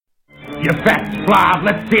You fat slob,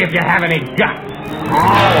 let's see if you have any guts.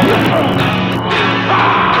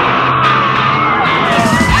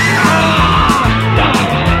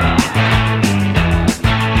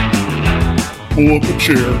 Pull up a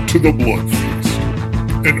chair to the Blood Feast,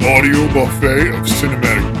 an audio buffet of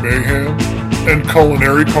cinematic mayhem and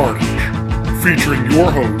culinary carnage, featuring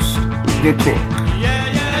your host, The Cook.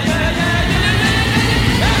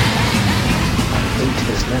 Ate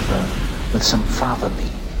his liver with some fava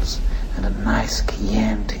beans and a nice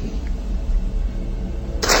Chianti.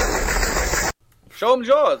 Show him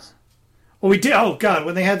Jaws. Well, we did. Oh God,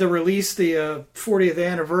 when they had to release the 40th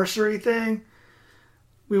anniversary thing,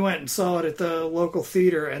 we went and saw it at the local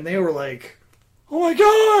theater, and they were like, "Oh my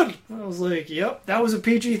God!" I was like, "Yep, that was a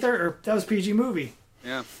that was PG movie."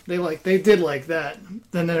 Yeah, they did like that.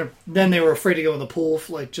 Then they were afraid to go in the pool,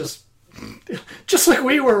 like just like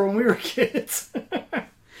we were when we were kids.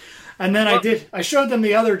 And then I showed them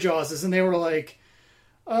the other Jawses, and they were like,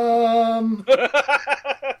 and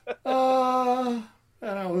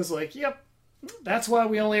I was like, "Yep, that's why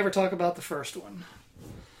we only ever talk about the first one."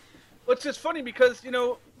 Which is funny because, you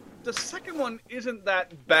know, the second one isn't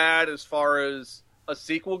that bad as far as a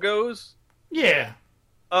sequel goes. Yeah.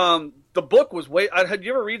 The book was way. Have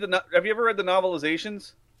you ever read the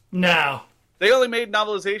novelizations? No. They only made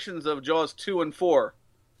novelizations of Jaws 2 and 4,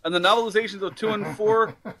 and the novelizations of 2 and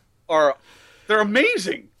 4 they're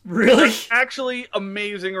amazing. Really? They're actually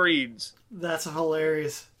amazing reads. That's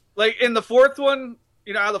hilarious. Like in the fourth one,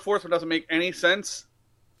 you know how the fourth one doesn't make any sense.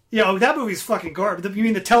 Yeah, that movie's fucking garbage. You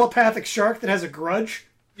mean the telepathic shark that has a grudge?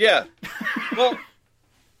 Yeah. Well,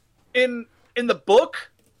 in the book,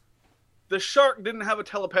 the shark didn't have a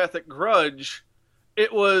telepathic grudge.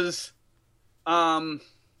 It was the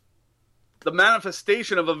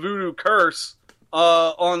manifestation of a voodoo curse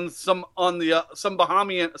on some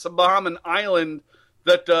Bahamian island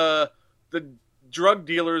that the drug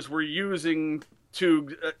dealers were using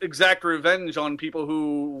to exact revenge on people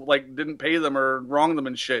who like didn't pay them or wronged them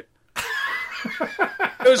and shit.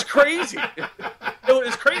 It was crazy. It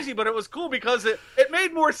was crazy, but it was cool because it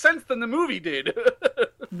made more sense than the movie did.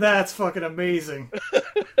 That's fucking amazing.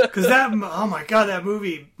 Because oh my God, that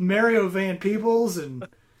movie, Mario Van Peebles and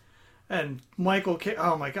Michael Caine.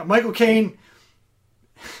 Oh my God, Michael Caine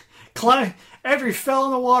after he fell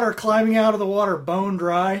in the water, climbing out of the water, bone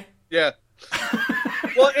dry. Yeah.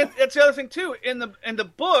 Well, it's the other thing too. In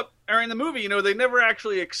the book or in the movie, you know, they never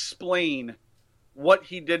actually explain what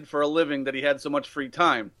he did for a living that he had so much free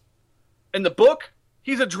time. In the book,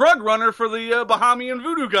 he's a drug runner for the Bahamian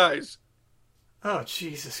voodoo guys. Oh,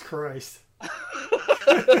 Jesus Christ.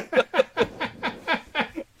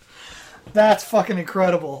 That's fucking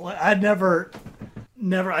incredible. I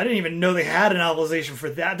didn't even know they had a novelization for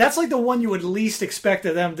that. That's like the one you would least expect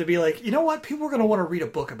of them to be like, you know what? People are going to want to read a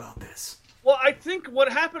book about this. Well, I think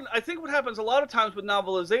what happens a lot of times with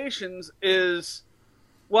novelizations is,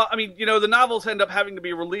 well, I mean, you know, the novels end up having to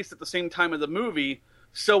be released at the same time as the movie.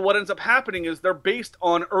 So what ends up happening is they're based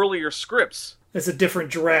on earlier scripts. It's a different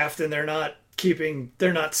draft, and they're not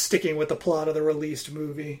sticking with the plot of the released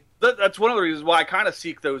movie. That's one of the reasons why I kind of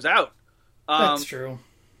seek those out. That's true.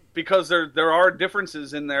 Because there are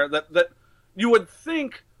differences in there that you would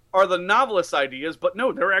think are the novelist's ideas, but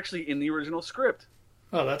no, they're actually in the original script.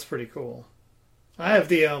 Oh, that's pretty cool. I have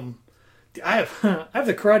the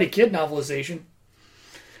Karate Kid novelization.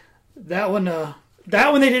 That one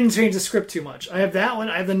they didn't change the script too much. I have that one.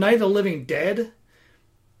 I have the Night of the Living Dead.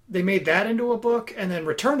 They made that into a book, and then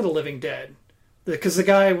Return of the Living Dead, because the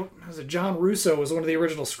guy John Russo was one of the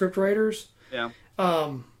original script writers. Yeah.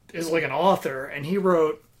 Is like an author, and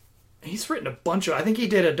he's written a bunch of. I think he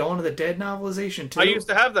did a Dawn of the Dead novelization too. I used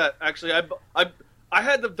to have that actually. I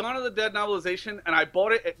had the Dawn of the Dead novelization, and I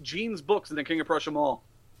bought it at Gene's Books in the King of Prussia Mall.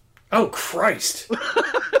 Oh Christ!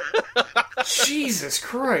 Jesus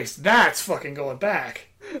Christ! That's fucking going back.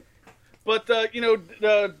 But you know,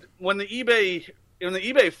 when the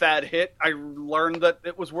eBay fad hit, I learned that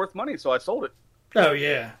it was worth money, so I sold it. Oh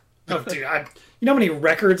yeah. Oh dude, you know how many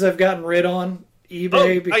records I've gotten rid on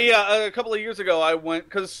eBay? Yeah, a couple of years ago I went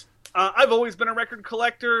because I've always been a record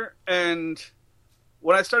collector, and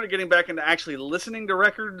when I started getting back into actually listening to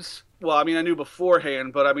records, well, I mean, I knew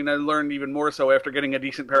beforehand, but I mean, I learned even more so after getting a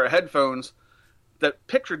decent pair of headphones that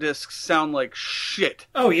picture discs sound like shit.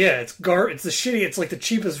 Oh yeah, it's the shitty. It's like the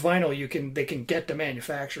cheapest vinyl they can get to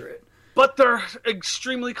manufacture it. But they're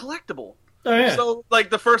extremely collectible. Oh yeah. So like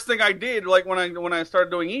the first thing I did, like when I started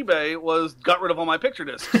doing eBay, was got rid of all my picture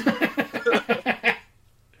discs.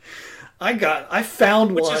 I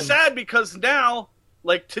found one. Which is sad because now,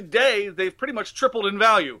 like today, they've pretty much tripled in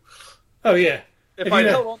value. Oh yeah. If I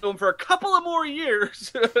held on to them for a couple of more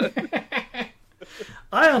years.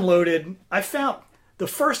 I unloaded. I found the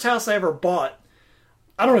first house I ever bought.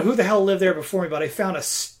 I don't know who the hell lived there before me, but I found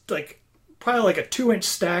probably like a 2-inch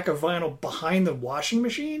stack of vinyl behind the washing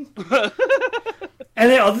machine. And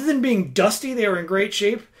they, other than being dusty, they were in great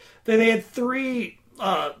shape. They had 3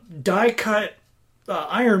 die-cut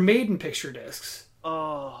Iron Maiden picture discs.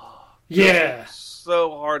 Oh, yeah,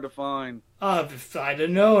 so hard to find. If I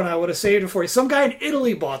didn't know, and I would have saved it for you. Some guy in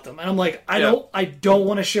Italy bought them, and I'm like, I don't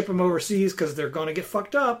want to ship them overseas because they're going to get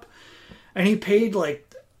fucked up. And he paid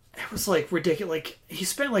it was ridiculous. Like he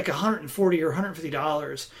spent like $140 or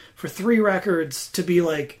 $150 for 3 records to be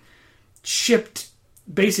shipped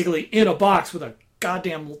basically in a box with a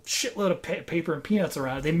goddamn shitload of paper and peanuts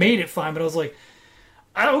around it. They made it fine, but I was like,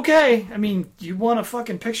 okay. I mean, you want a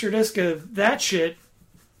fucking picture disc of that shit?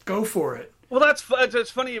 Go for it. Well,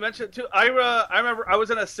 it's funny you mentioned it too. I remember I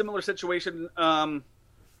was in a similar situation. I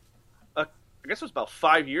guess it was about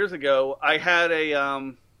 5 years ago. I had a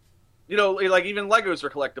even Legos are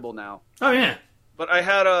collectible now. Oh yeah. But I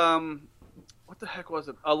had what the heck was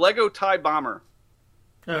it? A Lego TIE Bomber.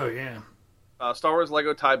 Oh yeah. Star Wars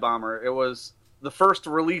Lego TIE Bomber. It was the first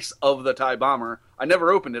release of the TIE Bomber. I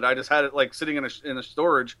never opened it. I just had it sitting in a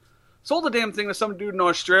storage. Sold the damn thing to some dude in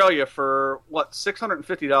Australia for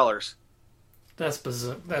 $650. That's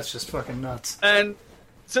bizarre. That's just fucking nuts. And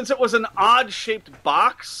since it was an odd-shaped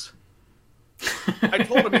box, I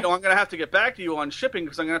told him, I'm going to have to get back to you on shipping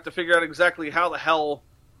because I'm going to have to figure out exactly how the hell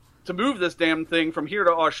to move this damn thing from here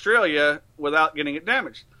to Australia without getting it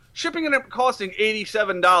damaged. Shipping ended up costing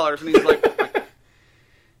 $87, and he's like,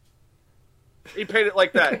 he paid it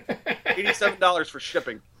like that, $87 for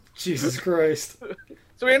shipping. Jesus Christ.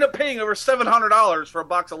 So we ended up paying over $700 for a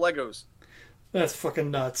box of Legos. That's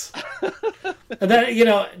fucking nuts. And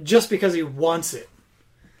then, just because he wants it,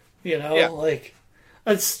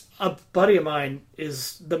 it's a buddy of mine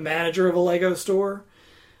is the manager of a Lego store,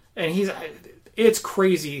 and it's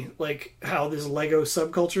crazy, how this Lego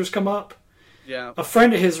subcultures come up. Yeah. A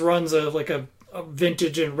friend of his runs a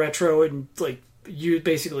vintage and retro and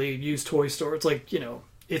basically used toy store. It's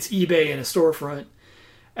it's eBay in a storefront.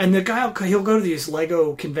 And the guy, he'll go to these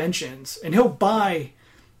Lego conventions and he'll buy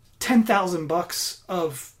 $10,000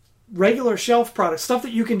 of regular shelf products, stuff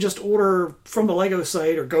that you can just order from the Lego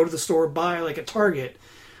site or go to the store, buy at Target.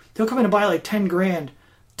 He'll come in and buy $10,000,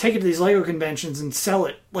 take it to these Lego conventions and sell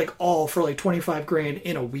it all for $25,000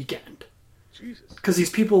 in a weekend. Jesus. Because these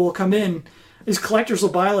people will come in, these collectors will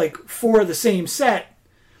buy 4 of the same set.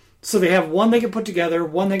 So they have 1 they can put together,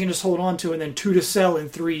 1 they can just hold on to, and then 2 to sell in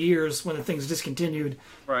 3 years when the thing's discontinued.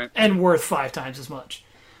 Right. And worth 5 times as much.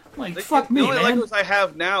 Fuck me, man. The only Legos I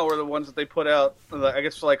have now are the ones that they put out, I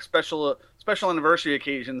guess, for special anniversary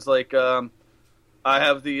occasions. I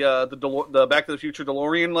have the Back to the Future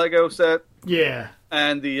DeLorean Lego set. Yeah.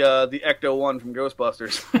 And the Ecto one from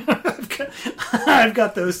Ghostbusters. I've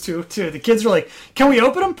got those too. The kids are like, "Can we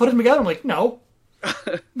open them? Put them together?" I'm like, "No."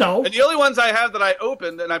 No. And the only ones I have that I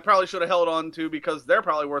opened, and I probably should have held on to because they're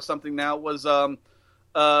probably worth something now, was a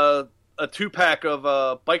 2-pack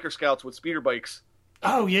of Biker Scouts with speeder bikes.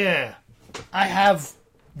 Oh yeah, I have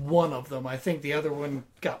one of them. I think the other one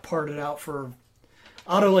got parted out for.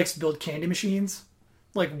 Otto likes to build candy machines,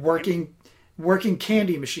 working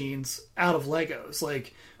candy machines out of Legos.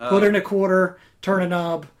 Put in a quarter, turn a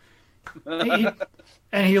knob,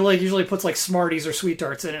 and he usually puts Smarties or Sweet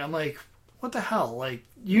Tarts in it. I'm like, what the hell?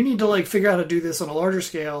 You need to figure out how to do this on a larger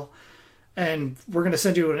scale, and we're going to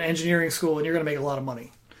send you to an engineering school, and you're going to make a lot of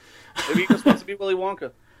money. Maybe he just wants to be Willy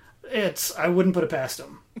Wonka. I wouldn't put it past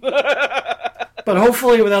him. But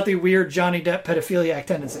hopefully without the weird Johnny Depp pedophiliac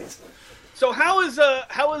tendencies. So how is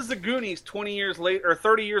the Goonies 20 years later or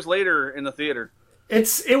 30 years later in the theater?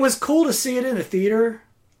 It was cool to see it in the theater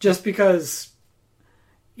just because,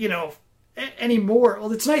 anymore.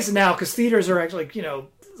 Well, it's nice now because theaters are actually,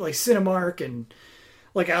 Cinemark and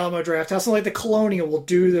Alamo Drafthouse and the Colonial will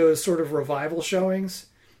do those sort of revival showings.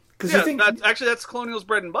 Yeah, that's Colonial's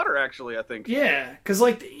bread and butter. Actually, I think. Yeah, because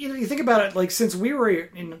you think about it, since we were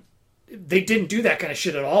in, they didn't do that kind of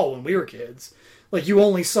shit at all when we were kids. You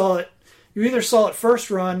only saw it, you either saw it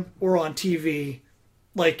first run or on TV,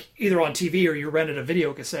 either on TV or you rented a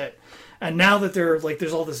video cassette. And now that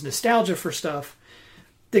there's all this nostalgia for stuff,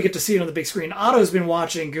 they get to see it on the big screen. Otto's been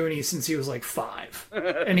watching Goonies since he was 5,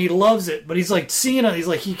 and he loves it. But he's seeing it.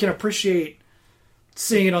 He's he can appreciate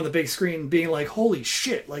seeing it on the big screen, being holy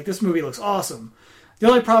shit, this movie looks awesome. The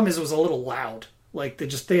only problem is it was a little loud. They had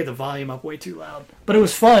the volume up way too loud. But it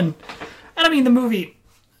was fun. And the movie,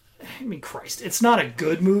 Christ, it's not a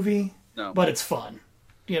good movie, no, but it's fun.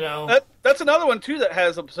 That's another one too that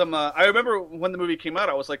has some. I remember when the movie came out,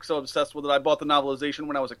 I was so obsessed with it. I bought the novelization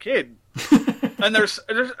when I was a kid. And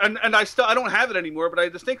and I don't have it anymore, but I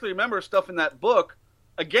distinctly remember stuff in that book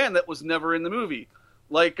again that was never in the movie.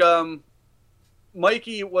 Like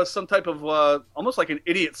Mikey was some type of almost like an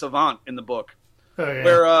idiot savant in the book,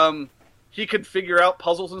 where he could figure out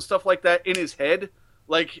puzzles and stuff like that in his head.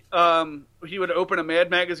 Like he would open a Mad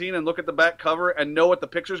magazine and look at the back cover and know what the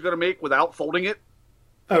picture's going to make without folding it.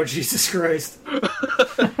 Oh, Jesus Christ.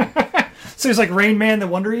 So he's like Rain Man, the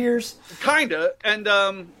Wonder Years? Kinda.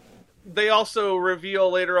 And they also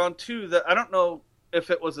reveal later on, too, that I don't know if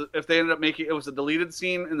they ended up making it was a deleted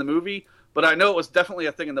scene in the movie, but I know it was definitely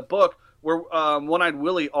a thing in the book where One-Eyed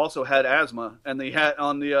Willie also had asthma, and they had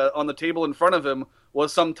on the table in front of him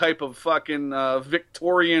was some type of fucking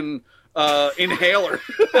Victorian inhaler.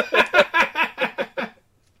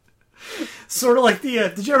 Sort of like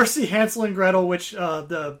the did you ever see Hansel and Gretel, which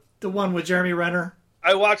the one with Jeremy Renner?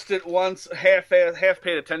 I watched it once, half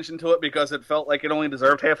paid attention to it because it felt like it only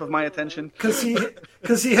deserved half of my attention.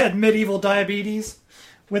 Because he had medieval diabetes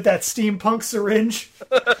with that steampunk syringe.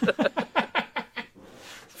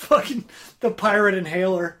 Fucking the pirate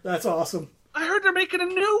inhaler. That's awesome. I heard they're making a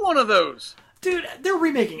new one of those. Dude, they're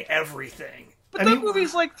remaking everything. But that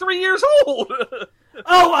movie's like 3 years old.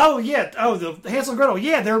 Oh, yeah. Oh, the Hansel and Gretel.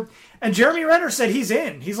 Yeah, and Jeremy Renner said he's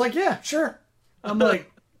in. He's like, yeah, sure. I'm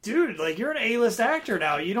like, dude, like, you're an A-list actor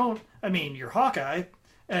now. You're Hawkeye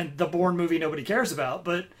and the Bourne movie nobody cares about,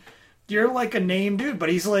 but you're like a name dude. But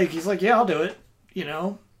he's like, yeah, I'll do it.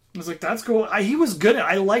 I was like, that's cool. He was good.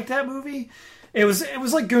 I liked that movie. It was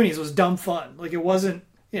like Goonies. It was dumb fun. Like, it wasn't,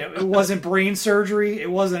 it wasn't brain surgery. It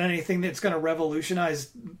wasn't anything that's going to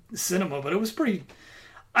revolutionize cinema, but it was pretty,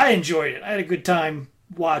 I enjoyed it. I had a good time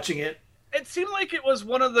watching it. It seemed like it was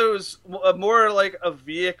one of those, more like a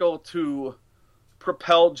vehicle to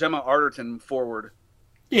propel Gemma Arterton forward.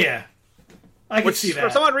 Yeah. I could see that. For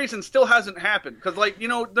some odd reason still hasn't happened. Because,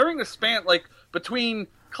 during the span, between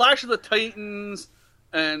Clash of the Titans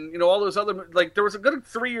and, all those other, there was a good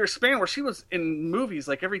 3-year span where she was in movies,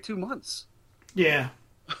 every 2 months. Yeah.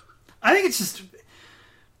 I think it's just,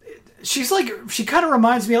 she kind of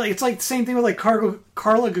reminds me, it's like the same thing with, Carla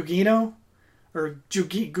Gugino, or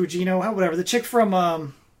Gugino, whatever. The chick from, I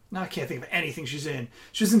can't think of anything she's in.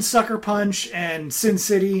 She was in Sucker Punch and Sin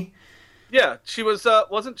City. Yeah, she was,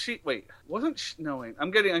 wasn't she, no, wait, I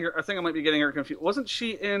think I might be getting her confused. Wasn't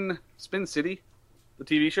she in Spin City, the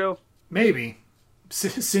TV show? Maybe.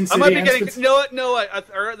 Sin City. I might be getting,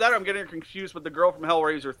 I'm getting her confused with the girl from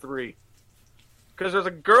Hellraiser 3. Because there's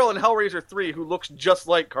a girl in Hellraiser 3 who looks just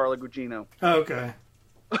like Carla Gugino. Oh, okay.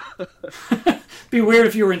 Be weird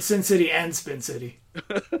if you were in Sin City and Spin City.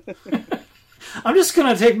 I'm just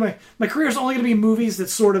going to take my career's only going to be movies that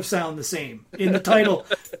sort of sound the same in the title.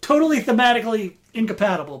 Totally thematically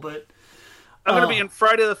incompatible, but... I'm going to be in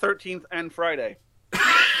Friday the 13th and Friday.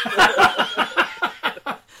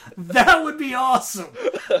 That would be awesome.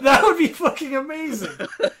 That would be fucking amazing.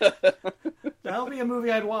 That would be a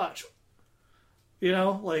movie I'd watch.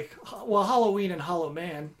 Halloween and Hollow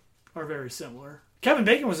Man are very similar. Kevin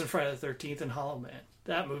Bacon was in Friday the 13th and Hollow Man.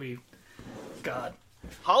 That movie, God.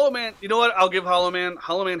 Hollow Man, you know what? I'll give Hollow Man.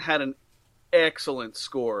 Hollow Man had an excellent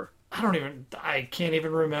score. I can't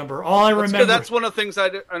even remember. All I remember. That's one of the things I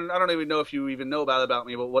do, and I don't even know if you even know about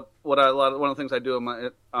me, but one of the things I do in my,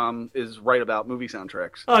 is write about movie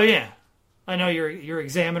soundtracks. Oh yeah, I know your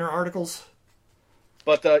Examiner articles.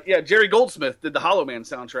 But Jerry Goldsmith did the Hollow Man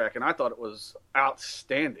soundtrack, and I thought it was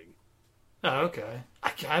outstanding. Oh, okay.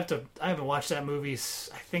 I haven't watched that movie.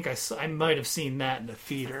 I think I might have seen that in the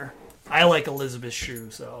theater. I like Elizabeth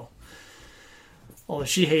Shue, so. Although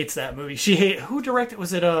she hates that movie. Who directed?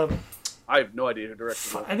 Was it I have no idea who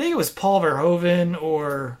directed it. I think it was Paul Verhoeven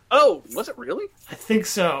or. Oh, was it really? I think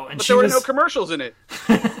so. And but there were no commercials in it.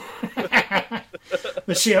 But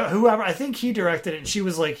whoever, I think he directed it, and she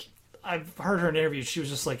was like, I've heard her in interviews. She was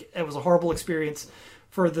just like, it was a horrible experience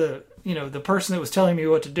for the person that was telling me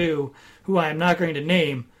what to do, who I am not going to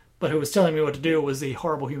name, but who was telling me what to do was a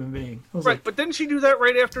horrible human being. I was right, like, but didn't she do that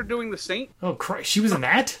right after doing The Saint? Oh, Christ. She was in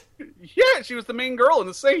that? Yeah, she was the main girl in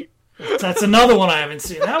The Saint. That's another one I haven't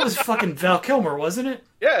seen. That was fucking Val Kilmer, wasn't it?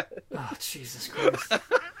 Yeah. Oh, Jesus Christ.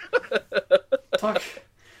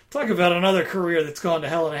 Talk about another career that's gone to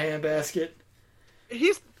hell in a handbasket.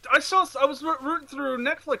 I was rooting through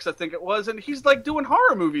Netflix, I think it was, and he's doing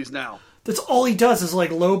horror movies now. That's all he does is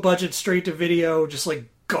low budget, straight to video, just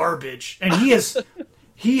garbage. And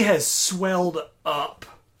he has swelled up.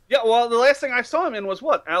 Yeah, well, the last thing I saw him in was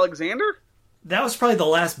what? Alexander? That was probably the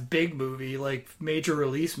last big movie, major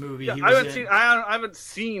release movie he was in. I haven't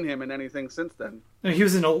seen him in anything since then. No, he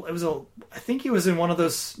was in I think he was in one of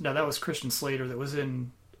those. No, that was Christian Slater that was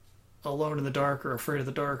in Alone in the Dark or Afraid of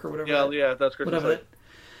the Dark or whatever. Yeah, that's Christmas. Whatever that.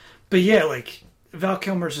 But yeah, like Val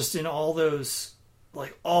Kilmer's just in all those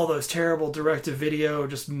terrible direct-to-video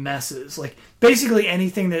just messes. Like basically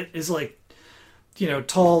anything that is like, you know,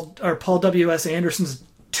 Paul W.S. Anderson's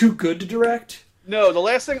too good to direct. The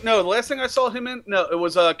last thing I saw him in, it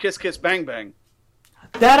was Kiss Kiss Bang Bang.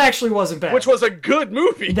 That actually wasn't bad. Which was a good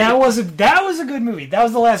movie. That was a good movie. That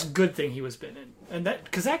was the last good thing he was been in. And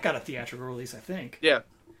because that got a theatrical release, I think. Yeah.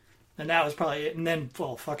 And that was probably it. And then,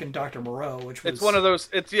 fucking Dr. Moreau, which was... It's one of those...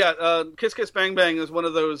 Kiss Kiss Bang Bang is one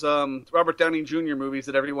of those Robert Downey Jr. movies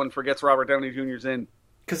that everyone forgets Robert Downey Jr.'s in.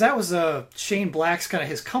 Because that was Shane Black's kind of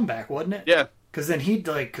his comeback, wasn't it? Yeah. Because then he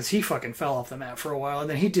fucking fell off the map for a while. And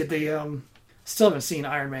then he did the... Still haven't seen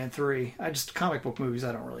Iron Man 3. Comic book movies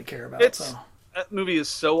I don't really care about. That movie is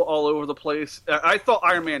so all over the place. I thought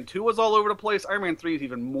Iron Man 2 was all over the place. Iron Man 3 is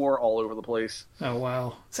even more all over the place. Oh,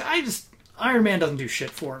 wow. So Iron Man doesn't do shit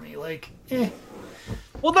for me. Like, eh.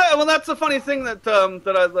 Well, that's the funny thing that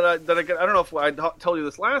I get. I don't know if I told you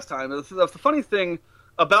this last time. The funny thing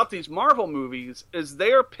about these Marvel movies is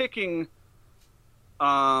they are picking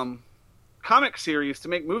comic series to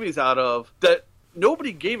make movies out of that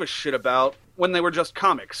nobody gave a shit about when they were just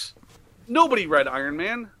comics. Nobody read Iron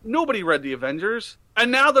Man. Nobody read the Avengers.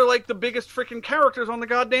 And now they're like the biggest freaking characters on the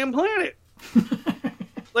goddamn planet.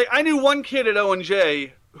 Like, I knew one kid at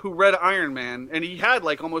O&J who read Iron Man, and he had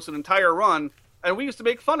like almost an entire run, and we used to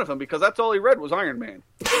make fun of him because that's all he read was Iron Man.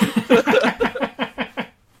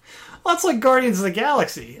 Well, it's like Guardians of the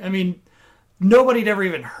Galaxy. I mean, nobody'd ever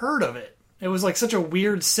even heard of it. It was like such a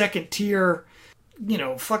weird second tier, you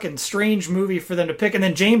know, fucking strange movie for them to pick. And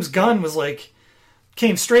then James Gunn was like,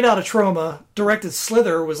 came straight out of Troma, directed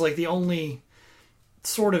Slither, was like the only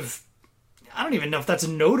sort of, I don't even know if that's a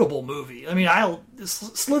notable movie. I mean,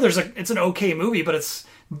 Slither's it's an okay movie, but it's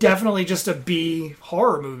definitely just a B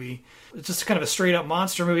horror movie. It's just kind of a straight up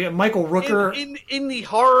monster movie. Michael Rooker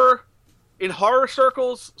in horror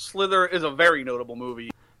circles, Slither is a very notable movie.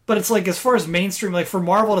 But it's like, as far as mainstream, like for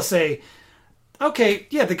Marvel to say, okay,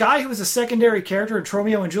 yeah, the guy who was a secondary character in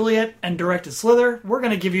Romeo and Juliet and directed Slither, we're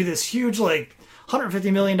going to give you this huge, like,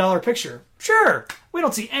 $150 million picture. Sure, we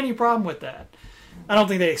don't see any problem with that. I don't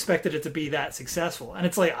think they expected it to be that successful. And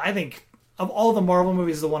it's like, I think, of all the Marvel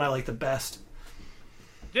movies, the one I like the best.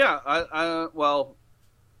 Yeah,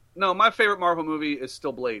 no, my favorite Marvel movie is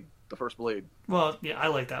still Blade, the first Blade. Well, yeah, I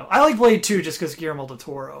like that. I like Blade 2 just because Guillermo del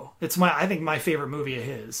Toro. It's I think my favorite movie of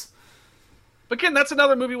his. But again, that's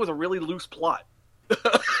another movie with a really loose plot.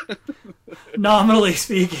 Nominally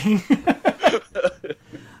speaking.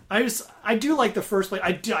 I do like the first Blade.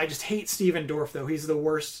 I just hate Steven Dorff, though. He's the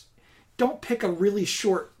worst. Don't pick a really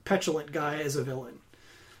short, petulant guy as a villain.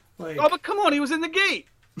 Like, oh, but come on, he was in The Gate.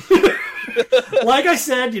 Like I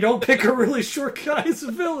said, you don't pick a really short guy as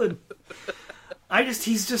a villain.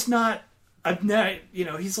 He's just not, you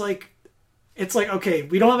know, he's like, it's like, okay,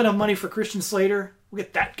 we don't have enough money for Christian Slater. We'll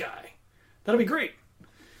get that guy. That'll be great.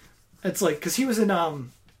 It's like, because he was in,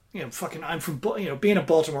 you know, fucking, I'm from, you know, being in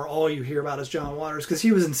Baltimore, all you hear about is John Waters, because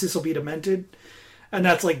he was in Cecil B. Demented, and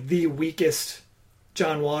that's like the weakest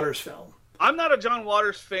John Waters film. I'm not a John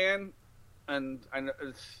Waters fan, and I know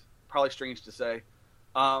it's probably strange to say,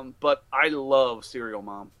 but I love Serial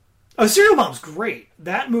Mom. Oh, Serial Mom's great.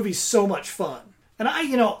 That movie's so much fun. And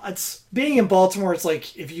you know, it's being in Baltimore, it's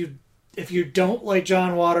like, if you don't like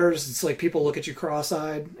John Waters, it's like people look at you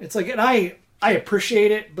cross-eyed. It's like, and I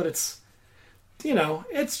appreciate it, but it's, you know,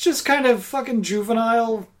 it's just kind of fucking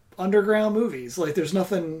juvenile underground movies. Like, there's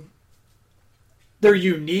nothing, they're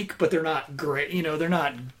unique, but they're not great. You know, they're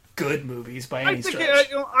not good movies by any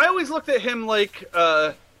stretch. I always looked at him like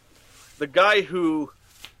the guy who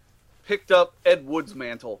picked up Ed Wood's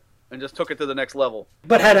mantle and just took it to the next level.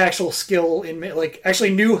 But had actual skill in, like,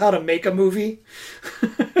 actually knew how to make a movie.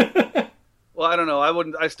 Well, I don't know.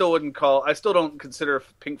 I still don't consider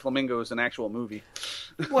Pink Flamingos an actual movie.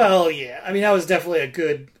 Well, yeah. I mean, that was definitely a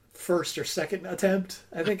good first or second attempt,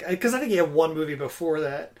 I think. Because I think he had one movie before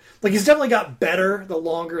that. Like, he's definitely got better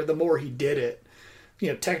the more he did it. You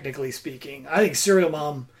know, technically speaking. I think Serial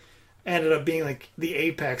Mom ended up being, like, the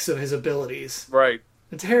apex of his abilities. Right.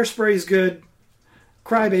 It's Hairspray's good.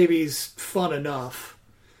 Crybaby's fun enough.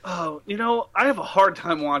 Oh, you know, I have a hard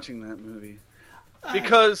time watching that movie.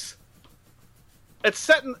 Because it's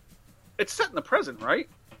set in the present, right?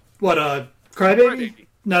 What, Crybaby?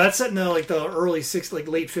 No, that's set in the, like, the early 60s, like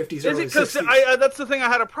late 50s, early 60s. Because that's the thing I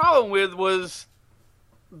had a problem with, was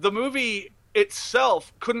the movie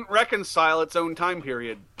itself couldn't reconcile its own time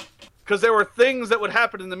period. Because there were things that would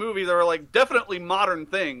happen in the movie that were, like, definitely modern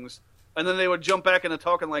things, and then they would jump back into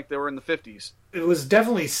talking like they were in the 50s. It was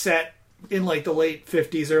definitely set in like the late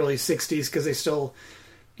 50s, early 60s, because they still,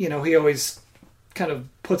 he always kind of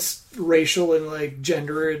puts racial and like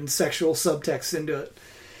gender and sexual subtext into it.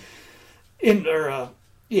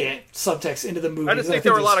 Subtext into the movie. I just think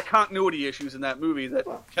there were a lot of continuity issues in that movie that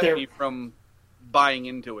kept me from buying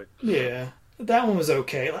into it. Yeah, that one was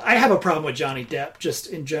okay. I have a problem with Johnny Depp just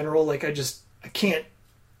in general. Like, I can't.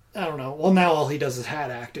 I don't know. Well, now all he does is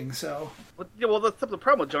hat acting. So. Well, the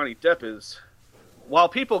problem with Johnny Depp is, while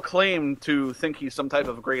people claim to think he's some type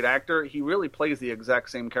of a great actor, he really plays the exact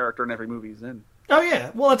same character in every movie he's in. Oh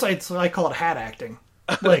yeah, well, it's I call it hat acting.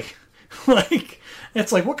 Like,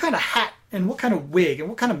 it's like, what kind of hat and what kind of wig and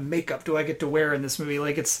what kind of makeup do I get to wear in this movie?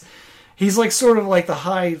 Like, he's like sort of like the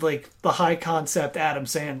high concept Adam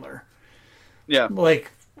Sandler. Yeah.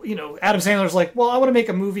 Like, Adam Sandler's like, well, I want to make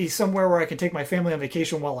a movie somewhere where I can take my family on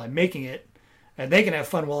vacation while I'm making it, and they can have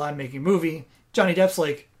fun while I'm making a movie. Johnny Depp's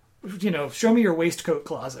like, show me your waistcoat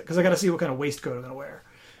closet, because I got to see what kind of waistcoat I'm going to wear.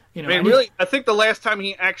 I think the last time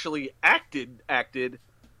he actually acted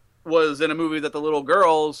was in a movie that the little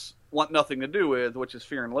girls want nothing to do with, which is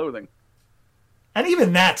Fear and Loathing. And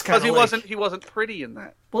even that's kind of because he wasn't pretty in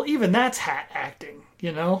that. Well, even that's hat acting,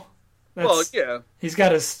 Well, yeah. He's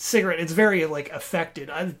got a cigarette. It's very like affected.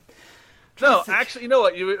 Actually, you know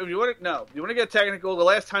what? You want to get technical. The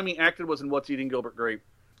last time he acted was in What's Eating Gilbert Grape.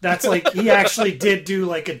 That's like, he actually did do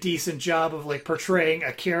like a decent job of like portraying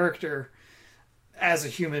a character as a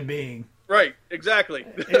human being. Right, exactly.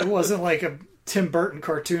 It wasn't like a Tim Burton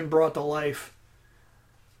cartoon brought to life.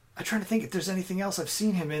 I'm trying to think if there's anything else I've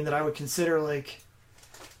seen him in that I would consider like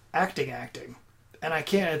acting. And I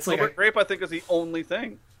can't, it's like... Gilbert Grape, I think, is the only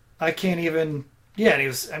thing. I can't even... Yeah, and he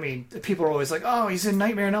was, people are always like, oh, he's in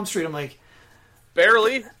Nightmare on Elm Street. I'm like...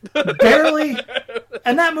 Barely? Barely?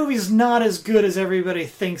 And that movie's not as good as everybody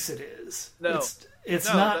thinks it is. No. It's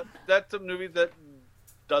not... That's a movie that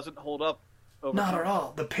doesn't hold up. Not at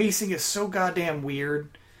all. The pacing is so goddamn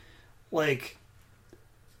weird. Like,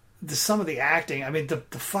 some of the acting... the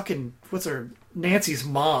fucking... What's her... Nancy's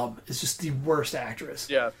mom is just the worst actress.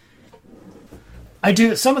 Yeah.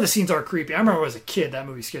 Some of the scenes are creepy. I remember when I was a kid, that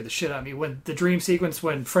movie scared the shit out of me. When the dream sequence,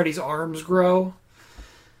 when Freddy's arms grow,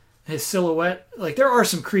 his silhouette, like, there are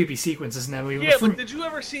some creepy sequences in that movie. Yeah, but did you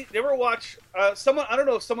ever watch, someone, I don't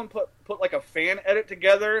know if someone put like a fan edit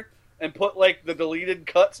together and put like the deleted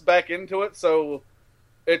cuts back into it, so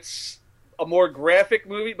it's a more graphic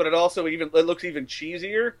movie, but it looks even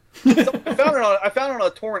cheesier. I found it on a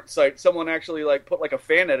torrent site. Someone actually like put like a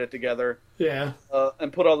fan edit together, yeah,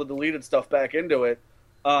 and put all the deleted stuff back into it.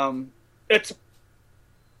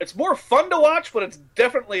 It's more fun to watch, but it's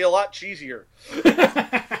definitely a lot cheesier.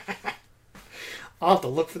 I'll have to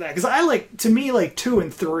look for that, because to me 2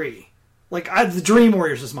 and 3, the Dream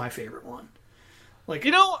Warriors is my favorite one. Like,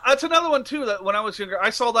 that's another one too. That when I was younger, I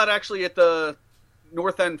saw that actually at the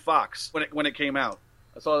North End Fox when it came out.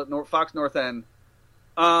 I saw it at Fox North End.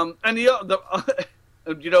 And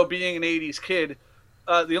the being an 80s kid,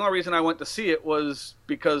 the only reason I went to see it was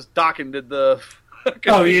because Dokken did the...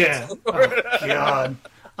 Oh, yeah. Oh, God.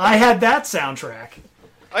 I had that soundtrack.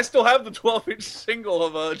 I still have the 12-inch single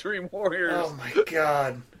of Dream Warriors. Oh, my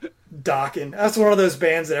God. Dokken. That's one of those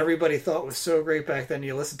bands that everybody thought was so great back then.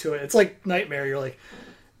 You listen to it. It's like Nightmare. You're like,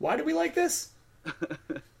 why do we like this?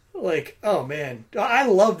 Like, oh, man. I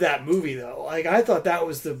love that movie, though. Like, I thought that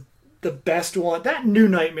was the best one. That New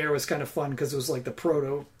Nightmare was kind of fun because it was like the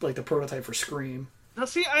prototype for Scream. Now,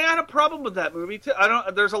 see, I had a problem with that movie too.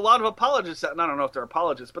 There's a lot of apologists, and I don't know if they're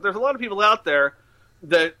apologists, but there's a lot of people out there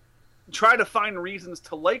that try to find reasons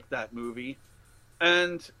to like that movie.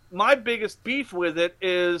 And my biggest beef with it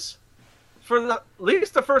is, for at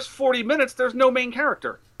least the first 40 minutes, there's no main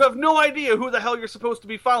character. You have no idea who the hell you're supposed to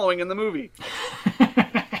be following in the movie.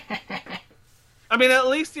 At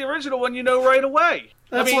least the original one, right away.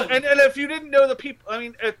 And if you didn't know the people,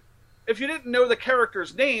 if you didn't know the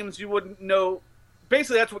characters' names, you wouldn't know.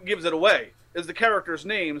 Basically, that's what gives it away, is the characters'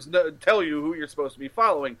 names tell you who you're supposed to be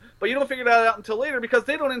following. But you don't figure that out until later, because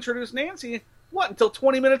they don't introduce Nancy, until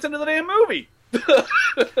 20 minutes into the damn movie.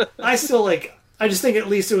 I just think at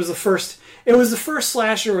least it was the first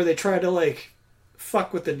slasher where they tried to,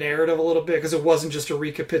 fuck with the narrative a little bit, because it wasn't just a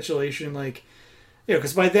recapitulation,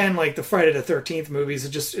 because by then, the Friday the 13th movies,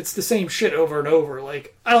 it's the same shit over and over.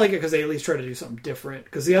 I like it because they at least try to do something different.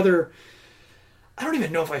 Because the other, I don't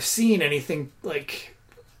even know if I've seen anything,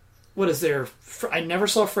 what is there? I never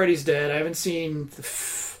saw Freddy's Dead. I haven't seen the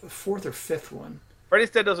fourth or fifth one.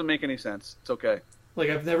 Freddy's Dead doesn't make any sense. It's okay.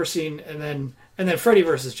 I've never seen, and then Freddy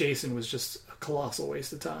vs. Jason was just a colossal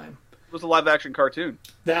waste of time. It was a live-action cartoon.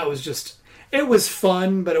 That was just, it was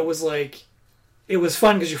fun, but it was it was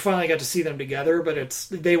fun because you finally got to see them together, but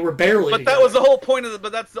they were barely But together. that was the whole point of it.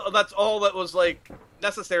 But that's all that was like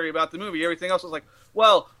necessary about the movie. Everything else was like,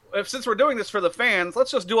 well, since we're doing this for the fans,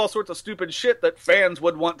 let's just do all sorts of stupid shit that fans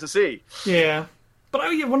would want to see. Yeah. But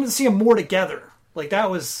I wanted to see them more together. Like, that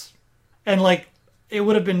was... And, like, it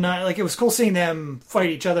would have been not... Like, it was cool seeing them fight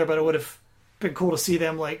each other, but it would have been cool to see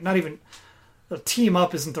them, like, not even... Team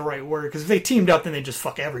up isn't the right word, because if they teamed up, then they just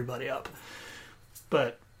fuck everybody up.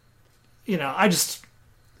 But, you know,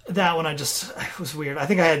 that one, it was weird. I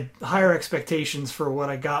think I had higher expectations for what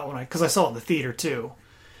I got because I saw it in the theater, too.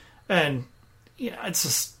 And, you know, it's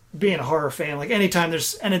just being a horror fan, like, anytime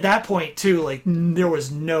and at that point, too, like, there was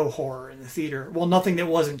no horror in the theater. Well, nothing that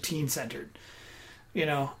wasn't teen-centered. You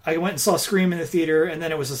know, I went and saw Scream in the theater, and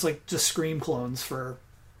then it was just Scream clones for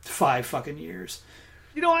 5 fucking years.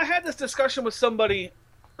 You know, I had this discussion with somebody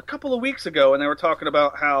a couple of weeks ago, and they were talking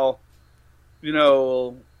about how, you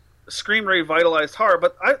know, Scream revitalized horror.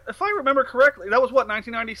 But if I remember correctly, that was,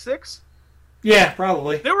 1996? Yeah,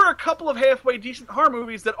 probably. There were a couple of halfway decent horror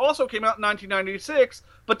movies that also came out in 1996,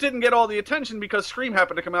 but didn't get all the attention because Scream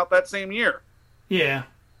happened to come out that same year. Yeah.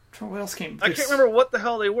 What else came? I can't remember what the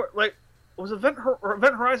hell they were. Like, was Event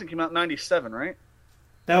Horizon came out in 97, right?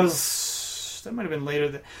 That might have been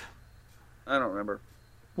later. I don't remember.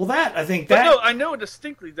 Well, I think But no, I know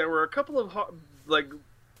distinctly there were a couple of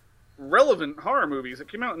relevant horror movies that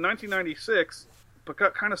came out in 1996, but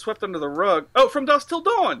got kind of swept under the rug. Oh, From Dusk Till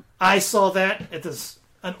Dawn. I saw that at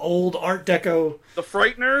an old Art Deco. The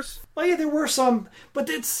Frighteners. Oh yeah, there were some, but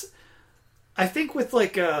I think with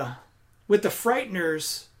with the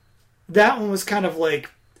Frighteners, that one was kind of like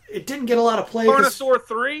it didn't get a lot of play. Carnosaur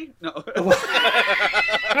 3? No.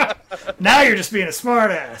 Now you're just being a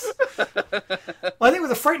smartass. Well, I think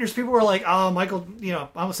with the Frighteners, people were like, "Oh, Michael," you know,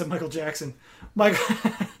 I almost said Michael Jackson.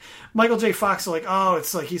 Michael J. Fox, are like, "Oh,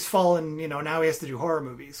 it's like he's fallen." You know, now he has to do horror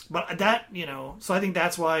movies. But that, you know, so I think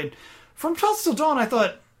that's why. From Dusk Till Dawn, I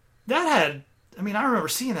thought that had. I mean, I remember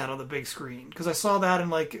seeing that on the big screen because I saw that in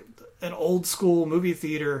like an old school movie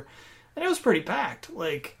theater, and it was pretty packed.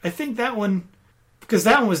 Like, I think that one. Because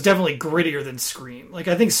that one was definitely grittier than Scream. Like,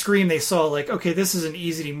 I think Scream, they saw, like, okay, this is an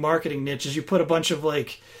easy marketing niche, is you put a bunch of,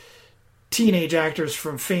 like, teenage actors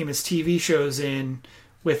from famous TV shows in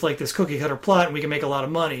with, like, this cookie-cutter plot, and we can make a lot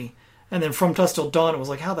of money. And then From Dusk Till Dawn, it was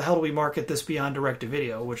like, how the hell do we market this beyond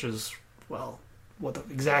direct-to-video? Which is, well,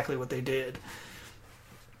 exactly what they did.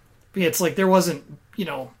 But yeah, it's like, there wasn't, you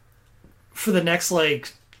know, for the next,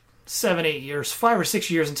 like, 7, 8 years, 5 or 6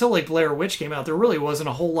 years, until, like, Blair Witch came out, there really wasn't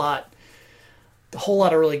a whole lot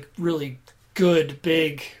of really, really good,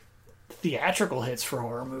 big theatrical hits for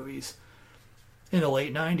horror movies in the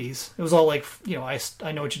late 90s. It was all like, you know,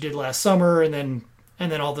 I Know What You Did Last Summer, and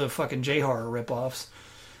then all the fucking J-horror ripoffs.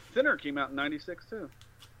 Thinner came out in 96, too.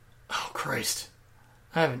 Oh, Christ.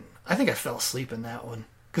 I think I fell asleep in that one.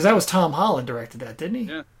 Because that was Tom Holland directed that, didn't he?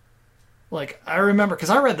 Yeah. Like, I remember, because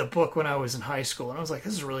I read the book when I was in high school, and I was like,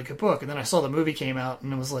 this is a really good book. And then I saw the movie came out,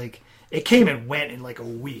 and it was like, it came and went in like a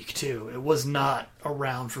week, too. It was not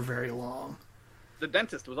around for very long. The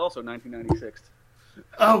Dentist was also 1996.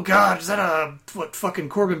 Oh, God, is that fucking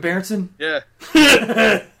Corbin Bernsen? Yeah.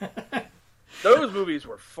 Those movies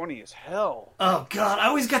were funny as hell. Oh, God, I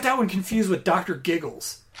always got that one confused with Dr.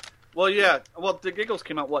 Giggles. Well, yeah. Well, the Giggles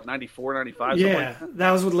came out, 94, 95? Yeah,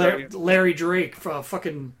 that was with Larry Drake from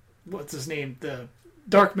fucking, what's his name? The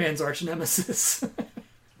Darkman's arch nemesis.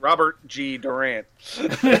 Robert G. Durant.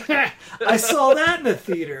 I saw that in the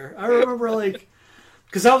theater. I remember, like,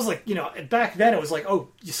 because I was like, you know, back then it was like, oh,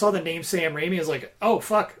 you saw the name Sam Raimi. I was like, oh,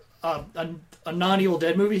 fuck, a non-Evil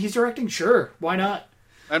Dead movie he's directing? Sure, why not?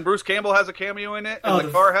 And Bruce Campbell has a cameo in it, and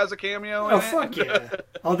the car has a cameo in it. Oh, fuck yeah.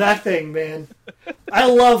 Oh, that thing, man. I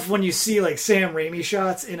love when you see, like, Sam Raimi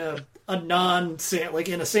shots in a non-Sam, like,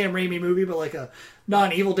 in a Sam Raimi movie, but, like, a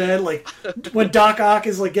non-Evil Dead, like, when Doc Ock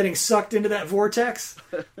is, like, getting sucked into that vortex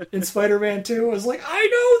in Spider-Man 2, I was like, I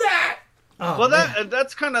know that! Oh, well, man.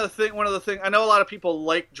 that's kind of the thing, one of the things, I know a lot of people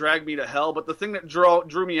like Drag Me to Hell, but the thing that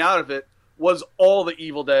drew me out of it was all the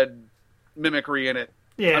Evil Dead mimicry in it.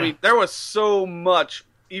 Yeah. I mean, there was so much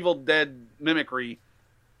Evil Dead mimicry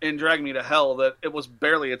in Drag Me to Hell that it was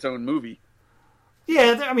barely its own movie.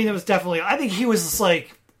 Yeah, I mean, it was definitely, I think he was just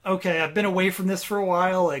like, okay, I've been away from this for a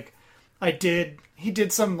while, like, he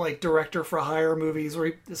did some, like, director for hire movies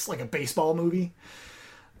where it's like a baseball movie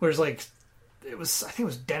where it's like, I think it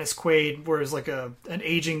was Dennis Quaid, where it's like an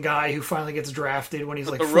aging guy who finally gets drafted when he's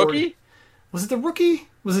like The 40. Rookie? Was it The Rookie?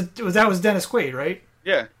 That was Dennis Quaid, right?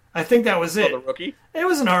 Yeah. I think that was it. The Rookie? It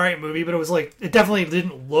was an alright movie, but it was like, it definitely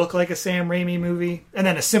didn't look like a Sam Raimi movie. And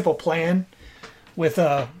then A Simple Plan with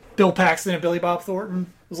Bill Paxton and Billy Bob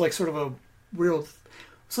Thornton was like sort of real.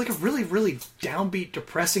 It's like a really, really downbeat,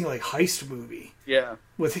 depressing like heist movie. Yeah.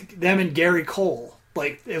 With them and Gary Cole.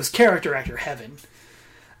 Like, it was character actor heaven.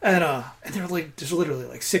 And they're like, there's literally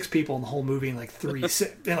like 6 people in the whole movie in like 3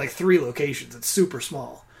 locations. It's super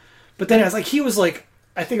small. But then I think it was like,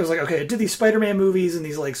 okay, I did these Spider-Man movies and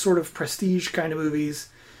these like sort of prestige kind of movies.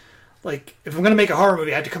 Like, if I'm going to make a horror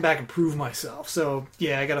movie, I had to come back and prove myself. So,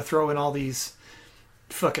 yeah, I got to throw in all these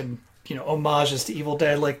fucking, homages to Evil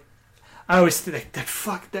Dead. Like, I always think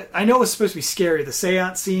that, I know it's supposed to be scary, the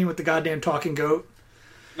seance scene with the goddamn talking goat.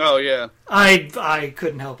 Oh, yeah. I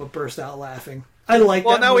couldn't help but burst out laughing. I like that.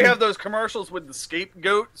 Well, now movie. we have those commercials with the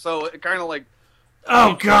scapegoat, so it kind of like...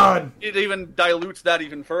 Oh, God. It even dilutes that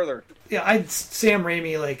even further. Yeah, Sam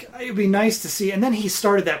Raimi, like, it'd be nice to see. And then he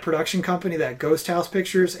started that production company, that Ghost House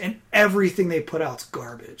Pictures, and everything they put out's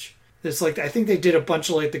garbage. It's like, I think they did a bunch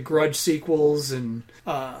of, like, the Grudge sequels, and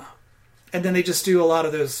then they just do a lot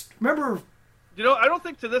of those. Remember... I don't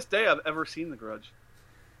think to this day I've ever seen The Grudge.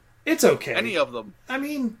 It's okay. Any of them. I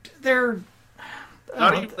mean, they're...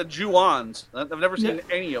 Not even the Ju-ons. I've never seen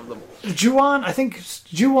any of them. Ju-on, I think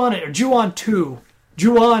Ju-on or Ju-on 2.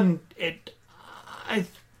 Ju-on,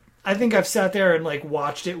 I think I've sat there and like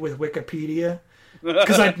watched it with Wikipedia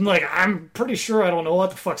because I'm pretty sure I don't know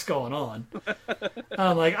what the fuck's going on.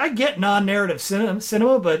 I'm like, I get non-narrative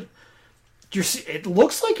cinema, but it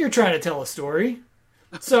looks like you're trying to tell a story,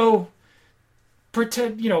 so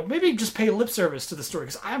pretend, maybe just pay lip service to the story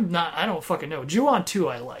because I don't fucking know. Ju-on 2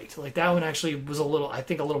 I liked. Like, that one actually was a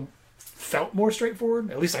little felt more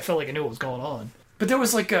straightforward. At least I felt like I knew what was going on. But there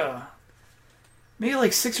was like maybe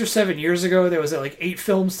like 6 or 7 years ago, there was like 8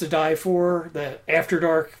 Films to Die For, the After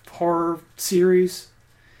Dark horror series.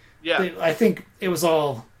 Yeah. I think it was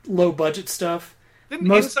all low budget stuff.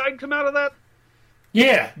 Didn't Inside come out of that?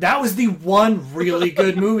 Yeah, that was the one really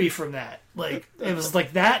good movie from that. Like, it was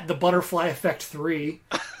like that, The Butterfly Effect 3.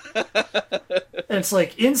 And it's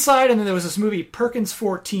like Inside, and then there was this movie, Perkins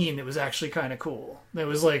 14, that was actually kind of cool. It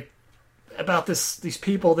was like about these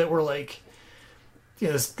people that were like,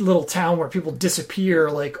 this little town where people disappear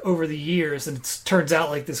like over the years, and it turns out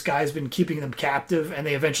like this guy's been keeping them captive, and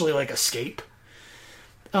they eventually like escape.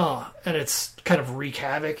 And it's kind of wreak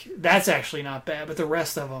havoc. That's actually not bad, but the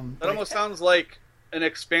rest of them... That almost sounds like an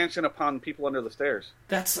expansion upon People Under the Stairs.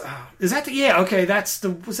 That's... is that the... Yeah, okay,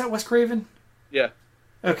 was that Wes Craven? Yeah.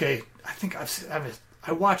 Okay, I think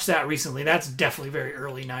I watched that recently. That's definitely very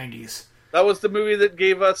early 90s. That was the movie that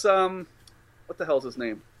gave us, what the hell's his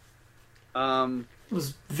name? It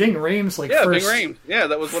was Ving Rhames, like, first... Yeah, Ving Rhames. Yeah,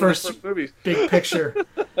 that was one of his first movies. Big picture.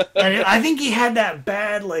 And I think he had that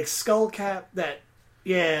bad, like, skull cap, that...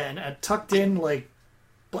 Yeah, and a tucked in, like,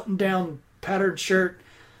 button-down patterned shirt.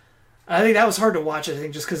 I think that was hard to watch, I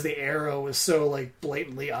think, just because the arrow was so, like,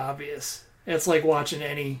 blatantly obvious. It's like watching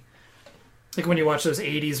any... Like when you watch those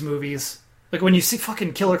 80s movies. Like when you see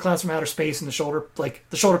fucking Killer Clowns from Outer Space and the shoulder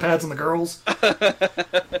pads on the girls.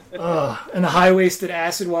 And the high-waisted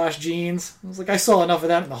acid wash jeans. I was like, I saw enough of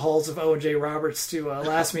that in the halls of Owen J. Roberts to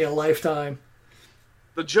last me a lifetime.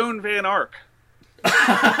 The Joan Van Ark.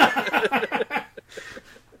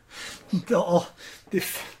 the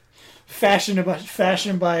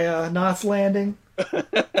fashion by Knots Landing.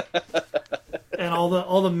 And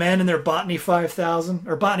all the men in their Botany 5000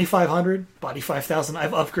 or Botany 500, Botany 5000.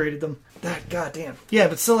 I've upgraded them. That goddamn yeah,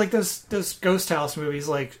 but still, like those Ghost House movies,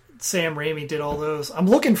 like Sam Raimi did all those. I'm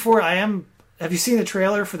looking for. Have you seen the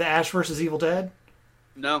trailer for the Ash vs. Evil Dead?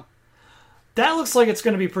 No. That looks like it's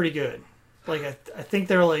going to be pretty good. Like I think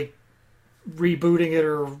they're like rebooting it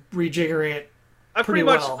or rejiggering it. I've pretty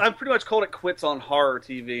much called it quits on horror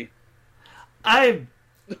TV.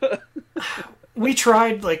 We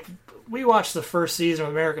tried, like, we watched the first season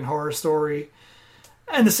of American Horror Story,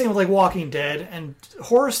 and the same with, like, Walking Dead, and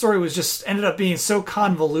Horror Story was just, ended up being so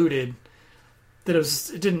convoluted that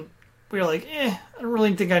we were like, I don't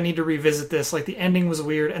really think I need to revisit this. Like, the ending was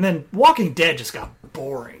weird, and then Walking Dead just got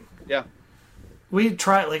boring. Yeah. We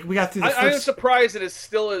tried, like, we got through the first... I'm surprised that it's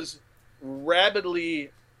still as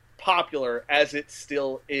rabidly popular as it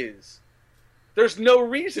still is. There's no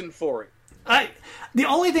reason for it. The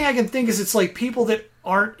only thing I can think is it's like people that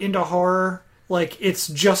aren't into horror, like it's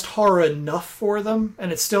just horror enough for them,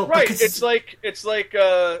 and it's still right. It's like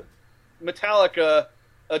Metallica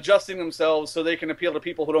adjusting themselves so they can appeal to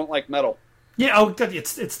people who don't like metal. Yeah,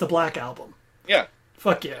 it's the Black Album. Yeah,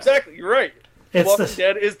 fuck yeah, exactly. You're right. Walking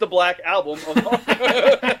Dead is the Black Album of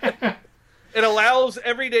horror. It allows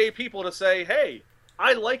everyday people to say, "Hey,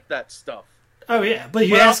 I like that stuff." Oh yeah, but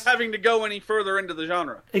without having to go any further into the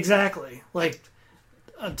genre. Exactly. Like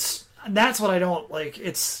that's what I don't like.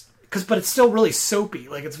 But it's still really soapy.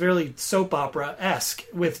 Like it's very soap opera-esque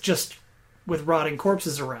with just with rotting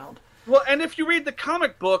corpses around. Well, and if you read the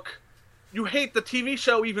comic book, you hate the TV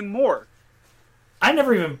show even more. I'm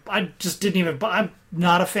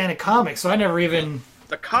not a fan of comics, so I never even...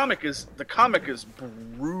 The comic is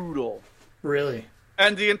brutal. Really?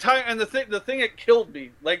 And the thing that killed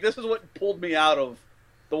me, like, this is what pulled me out of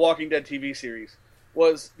the Walking Dead TV series,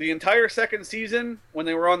 was the entire second season when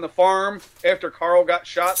they were on the farm after Carl got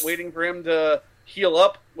shot, waiting for him to heal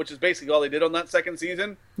up, which is basically all they did on that second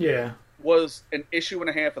season. Yeah. Was an issue and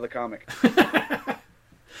a half of the comic.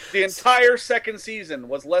 The entire second season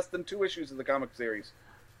was less than 2 issues of the comic series.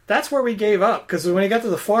 That's where we gave up, because when he got to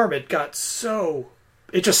the farm, it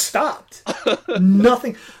just stopped.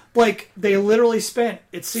 Nothing. Like, they literally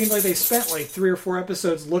it seemed like they spent like 3 or 4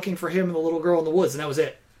 episodes looking for him and the little girl in the woods, and that was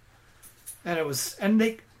it. And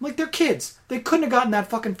they're kids. They couldn't have gotten that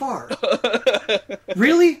fucking far.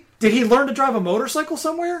 Really? Did he learn to drive a motorcycle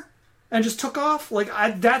somewhere? And just took off? Like,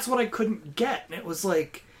 that's what I couldn't get. And it was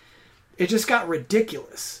like, it just got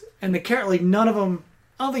ridiculous. And the character, like, none of them,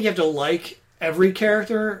 I don't think you have to like every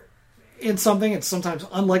character in something, and sometimes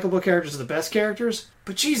unlikable characters are the best characters.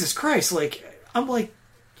 But Jesus Christ, like, I'm like,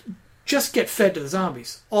 just get fed to the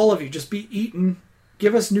zombies. All of you, just be eaten.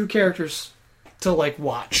 Give us new characters to, like,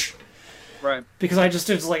 watch. Right. Because I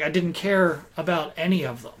didn't care about any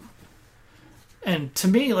of them. And to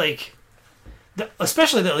me, like,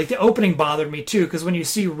 especially the opening bothered me too, because when you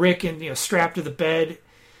see Rick and strapped to the bed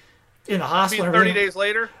in the hospital, 30 days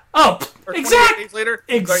later. Oh, exactly. Days later.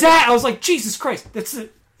 Exactly. I was like, Jesus Christ,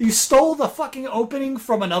 you stole the fucking opening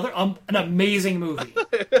from an amazing movie.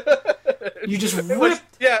 You just ripped.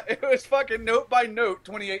 It was fucking note by note.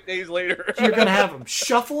 28 days later, you're gonna have him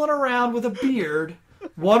shuffling around with a beard,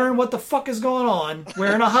 wondering what the fuck is going on,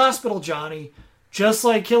 wearing a hospital Johnny, just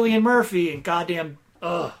like Cillian Murphy, and goddamn,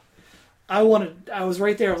 I was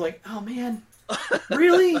right there. I was like, oh man,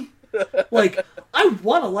 really? Like, I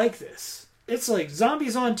want to like this. It's like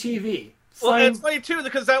zombies on TV. Well, it's funny too,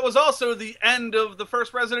 because that was also the end of the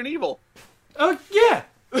first Resident Evil. Oh yeah.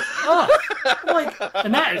 Like,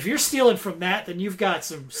 and that, if you're stealing from that, then you've got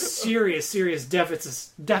some serious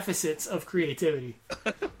deficits of creativity.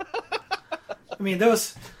 I mean,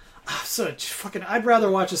 those such fucking. I'd rather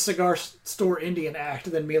watch a cigar store Indian act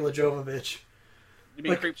than Mila Jovovich. You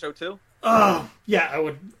mean Creepshow 2? Oh yeah, I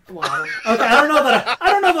would. Well, I don't know that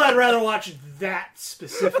I'd rather watch that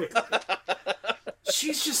specifically.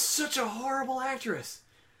 She's just such a horrible actress.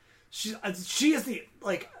 She is the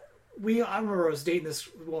like. I remember I was dating this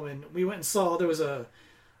woman. We went and saw,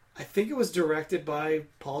 I think it was directed by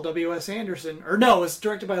Paul W.S. Anderson. Or no, it was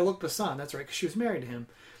directed by Luc Besson. That's right, because she was married to him.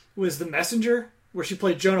 It was The Messenger, where she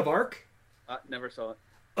played Joan of Arc. Never saw it.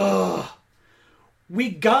 We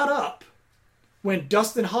got up when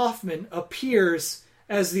Dustin Hoffman appears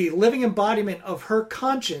as the living embodiment of her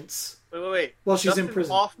conscience. Wait. While she's in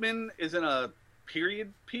prison. Hoffman is in a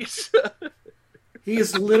period piece? He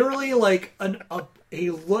is literally like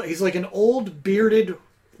he's like an old bearded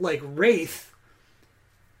like wraith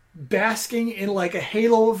basking in like a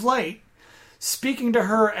halo of light, speaking to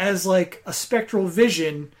her as like a spectral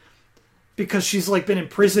vision because she's like been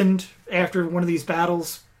imprisoned after one of these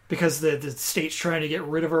battles because the state's trying to get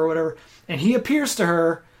rid of her or whatever, and he appears to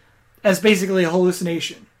her as basically a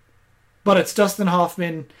hallucination. But it's Dustin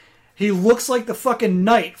Hoffman. He looks like the fucking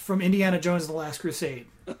knight from Indiana Jones and the Last Crusade.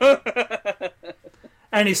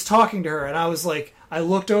 And he's talking to her, and I was like, I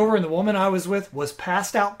looked over, and the woman I was with was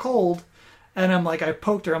passed out cold, and I'm like, I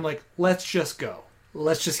poked her, I'm like, let's just go.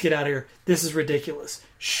 Let's just get out of here. This is ridiculous.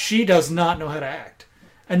 She does not know how to act.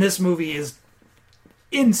 And this movie is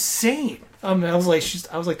insane. I was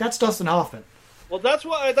like, that's Dustin Hoffman. Well, that's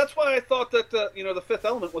why I thought that The Fifth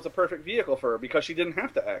Element was a perfect vehicle for her, because she didn't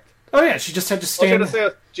have to act. Oh yeah, she just had to stand. All she had to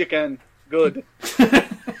say was, chicken, good,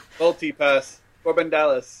 multi-pass, Corbin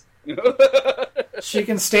Dallas. She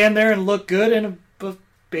can stand there and look good in a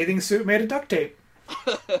bathing suit made of duct tape.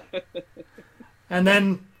 And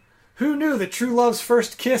then, who knew that true love's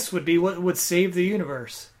first kiss would be what would save the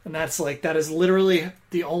universe? And that is literally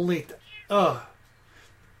the only. What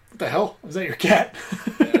the hell? Was that your cat?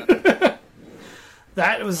 Yeah.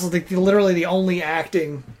 That was like literally the only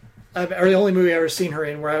acting, or the only movie I've ever seen her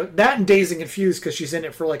in. That and Dazed and Confused, because she's in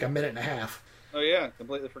it for like a minute and a half. Oh yeah,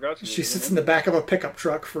 completely forgot. She sits in the back of a pickup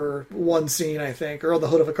truck for one scene, I think, or on the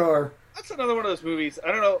hood of a car. That's another one of those movies.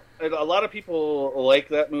 I don't know. A lot of people like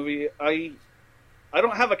that movie. I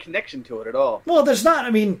don't have a connection to it at all. Well, there's not.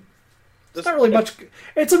 I mean, there's not really much.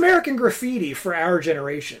 It's American Graffiti for our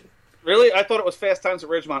generation. Really, I thought it was Fast Times at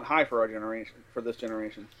Ridgemont High for our generation. For this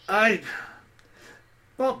generation. I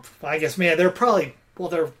guess, man, they're probably.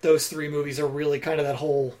 Well, those three movies are really kind of that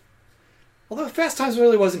whole Although Fast Times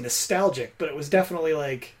really wasn't nostalgic, but it was definitely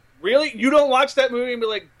like... Really? You don't watch that movie and be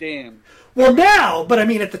like, damn. Well, now, but I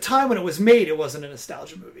mean, at the time when it was made, it wasn't a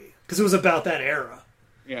nostalgia movie. Because it was about that era.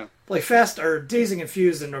 Yeah. Like Dazed and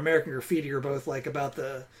Confused and American Graffiti are both like about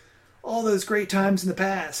all those great times in the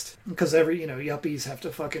past. Because yuppies have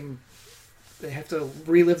to they have to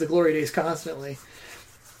relive the glory days constantly.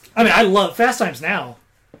 I mean, I love Fast Times Now.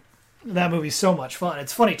 That movie's so much fun.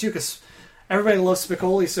 It's funny, too, because everybody loves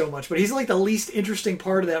Spicoli so much, but he's like the least interesting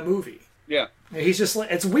part of that movie. Yeah. He's just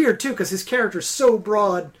like, it's weird, too, because his character's so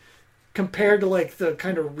broad compared to like the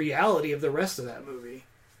kind of reality of the rest of that movie.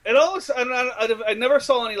 It almost, I never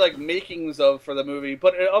saw any like makings for the movie,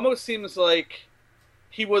 but it almost seems like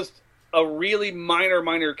he was a really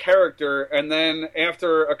minor character, and then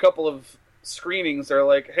after a couple of screenings, they're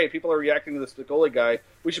like, hey, people are reacting to this Spicoli guy.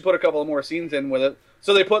 We should put a couple of more scenes in with it.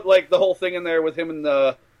 So they put like the whole thing in there with him and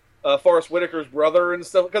the Forrest Whitaker's brother and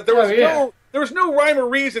stuff, because there was no rhyme or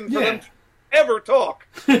reason for them to ever talk.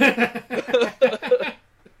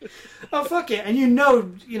 Oh, fuck yeah.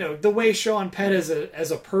 And the way Sean Penn as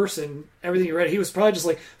a person, everything you read, he was probably just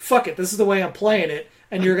like, fuck it, this is the way I'm playing it,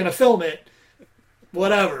 and you're going to film it.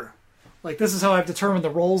 Whatever. Like, this is how I've determined the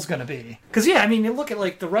role's going to be. Because, yeah, I mean, you look at,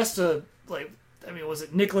 like, the rest of, like, I mean, was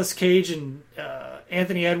it Nicolas Cage and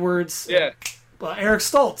Anthony Edwards? Yeah. Eric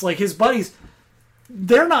Stoltz, like, his buddies,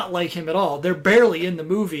 they're not like him at all. They're barely in the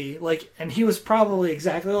movie, like, and he was probably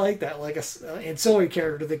exactly like that, like a ancillary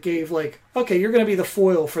character that gave, like, okay, you're going to be the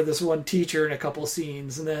foil for this one teacher in a couple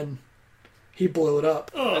scenes, and then he blew it up.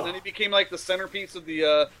 And then he became like the centerpiece of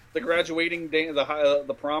the graduating day,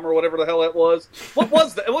 the prom or whatever the hell that was. What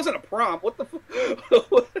was that? It wasn't a prom. What the?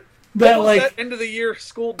 That end of the year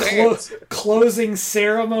school dance closing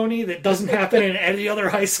ceremony that doesn't happen in any other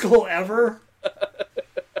high school ever.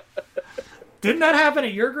 Didn't that happen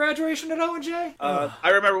at your graduation at O&J? I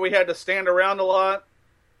remember we had to stand around a lot.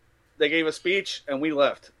 They gave a speech, and we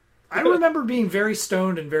left. I remember being very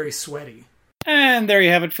stoned and very sweaty. And there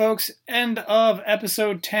you have it, folks. End of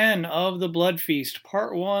episode 10 of The Blood Feast,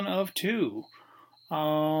 part 1 of 2.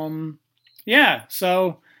 So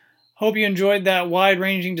hope you enjoyed that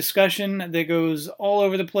wide-ranging discussion that goes all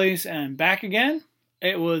over the place and back again.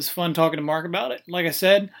 It was fun talking to Mark about it. Like I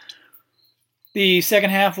said, the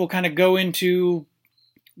second half will kind of go into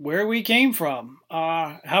where we came from,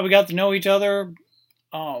 how we got to know each other,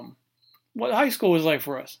 what high school was like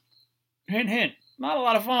for us. Hint, hint. Not a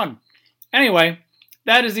lot of fun. Anyway,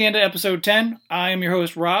 that is the end of episode 10. I am your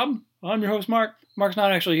host, Rob. I'm your host, Mark. Mark's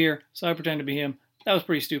not actually here, so I pretend to be him. That was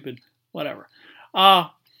pretty stupid. Whatever.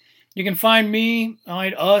 You can find me,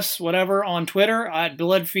 us, whatever, on Twitter at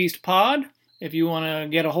BloodFeastPod if you want to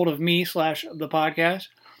get a hold of me / the podcast.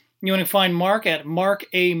 You want to find Mark at Mark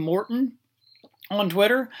A. Morton on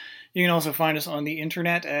Twitter. You can also find us on the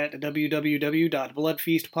internet at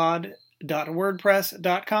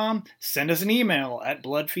www.bloodfeastpod.wordpress.com. Send us an email at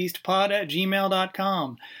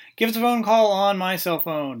bloodfeastpod@gmail.com. Give us a phone call on my cell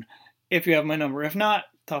phone if you have my number. If not,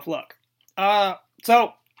 tough luck.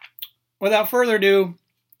 So, without further ado,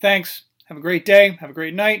 thanks. Have a great day. Have a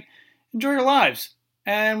great night. Enjoy your lives.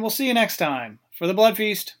 And we'll see you next time. For the Blood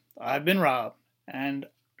Feast, I've been Rob. And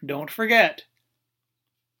don't forget,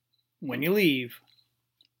 when you leave,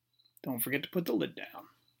 don't forget to put the lid down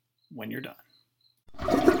when you're done.